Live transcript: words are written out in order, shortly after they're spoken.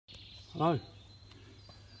Hello,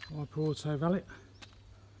 Viper Auto Valet.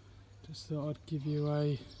 Just thought I'd give you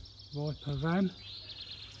a Viper van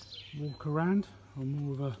walk around, or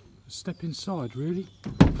more of a step inside really.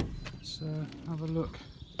 Let's have a look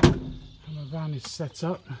how my van is set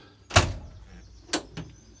up.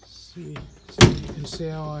 See if you can see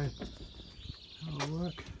how I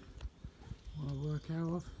work, what I work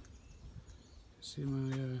out of. See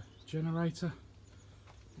my generator,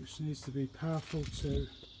 which needs to be powerful to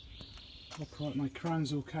operate my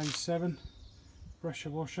Kranzel K7 pressure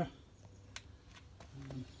washer.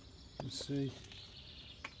 You can see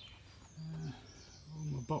all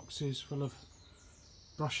my boxes full of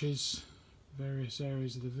brushes, various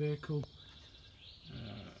areas of the vehicle,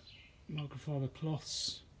 microfiber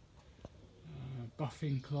cloths,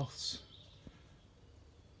 buffing cloths,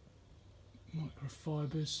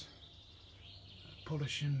 microfibers,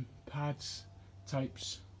 polishing pads,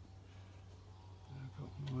 tapes. I've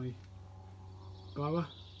got my blower,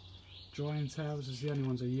 drying towels is the only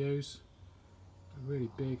ones I use. They're really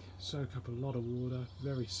big, soak up a lot of water,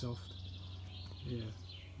 very soft. Yeah,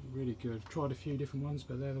 really good. Tried a few different ones,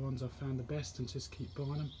 but they're the ones I've found the best and just keep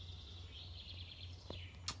buying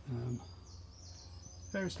them.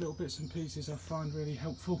 Various little bits and pieces I find really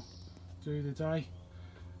helpful through the day.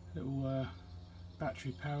 Little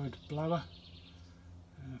battery powered blower,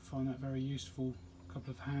 I find that very useful. A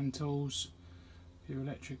couple of hand tools, a few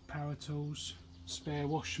electric power tools, spare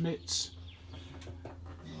wash mitts,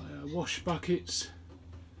 wash buckets,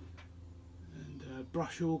 and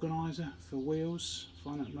brush organiser for wheels.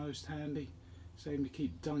 Find that most handy. Save me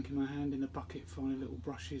keep dunking my hand in the bucket finding little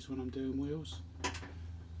brushes when I'm doing wheels.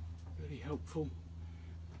 Really helpful.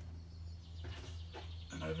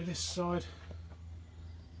 And over this side,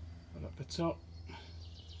 right up the top,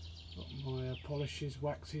 got my polishes,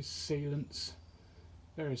 waxes, sealants,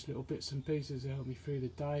 various little bits and pieces to help me through the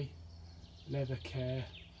day, leather care,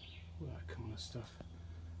 all that kind of stuff.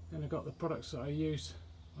 Then I've got the products that I use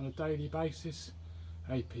on a daily basis: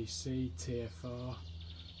 APC, TFR,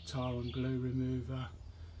 tar and glue remover,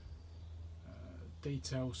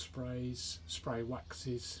 detail sprays, spray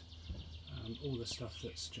waxes, all the stuff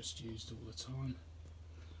that's just used all the time.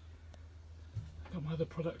 I've got my other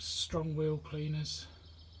products: strong wheel cleaners,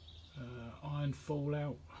 iron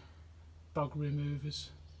fallout, bug removers,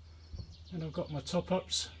 and I've got my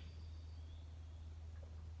top-ups,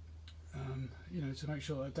 you know, to make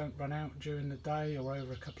sure that I don't run out during the day or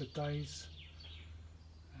over a couple of days.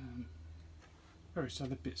 Various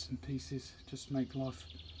other bits and pieces just make life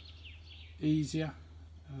easier.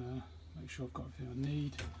 Make sure I've got everything I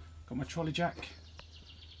need. Got my trolley jack,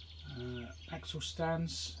 axle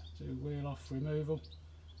stands to do wheel off removal,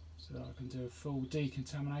 so that I can do a full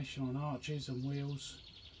decontamination on arches and wheels.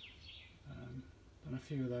 Done a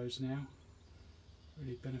few of those now,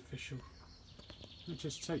 really beneficial. I'll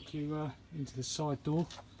just take you into the side door.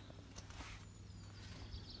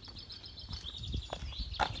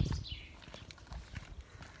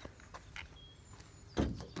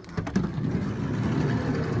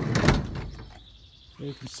 There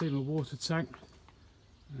you can see my water tank,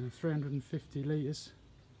 350 litres.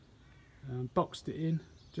 Boxed it in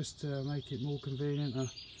just to make it more convenient. I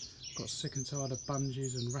got sick and tired of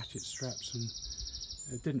bungees and ratchet straps,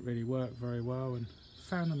 and it didn't really work very well and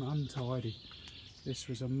found them untidy. This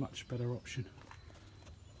was a much better option.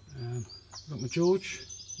 Got my George,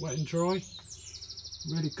 wet and dry,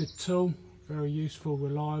 really good tool, very useful,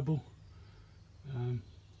 reliable.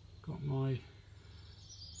 Got my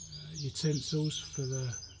utensils for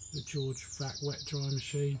the George vac wet dry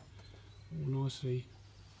machine, all nicely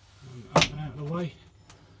up and out of the way.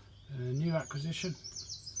 New acquisition,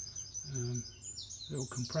 little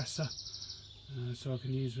compressor, so I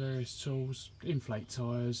can use various tools, inflate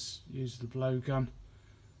tyres, use the blowgun.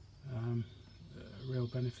 Real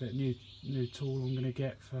benefit. New tool I'm going to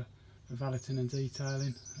get for valeting and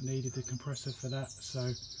detailing. I needed the compressor for that,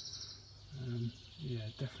 so yeah,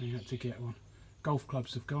 definitely had to get one. Golf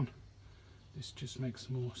clubs have gone. This just makes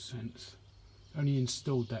more sense. Only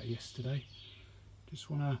installed that yesterday. Just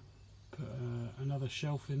want to put another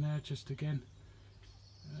shelf in there, just again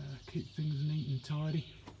keep things neat and tidy.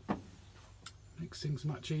 Makes things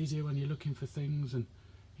much easier when you're looking for things and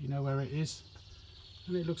you know where it is,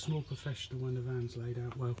 and it looks more professional when the van's laid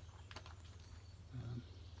out well.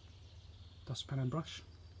 Dustpan and brush,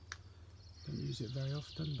 don't use it very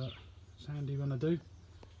often, but it's handy when I do.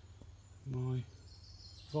 My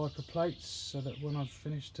Viper plates, so that when I've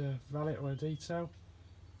finished a valet or a detail,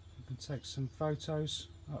 I can take some photos,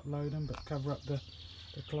 upload them, but cover up the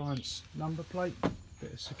client's number plate.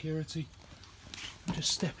 Bit of security. I'll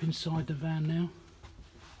just step inside the van now.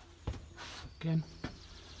 Again,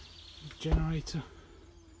 generator,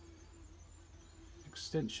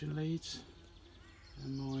 extension leads,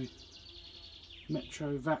 and my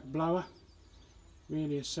Metro vac blower.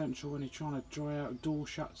 Really essential when you're trying to dry out door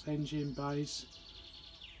shuts, engine bays,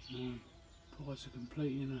 prior to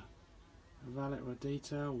completing a valet or a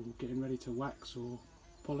detail, or getting ready to wax or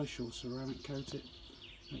polish or ceramic coat it.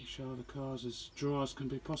 Make sure the car's as dry as can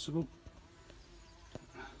be possible.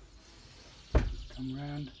 Come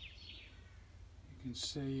round, you can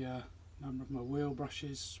see a number of my wheel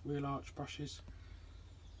brushes, wheel arch brushes.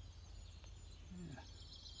 Yeah,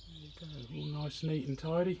 there you go, all nice, neat and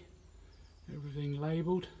tidy. Everything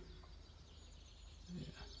labelled.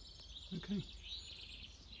 Yeah, okay.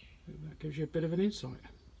 That gives you a bit of an insight.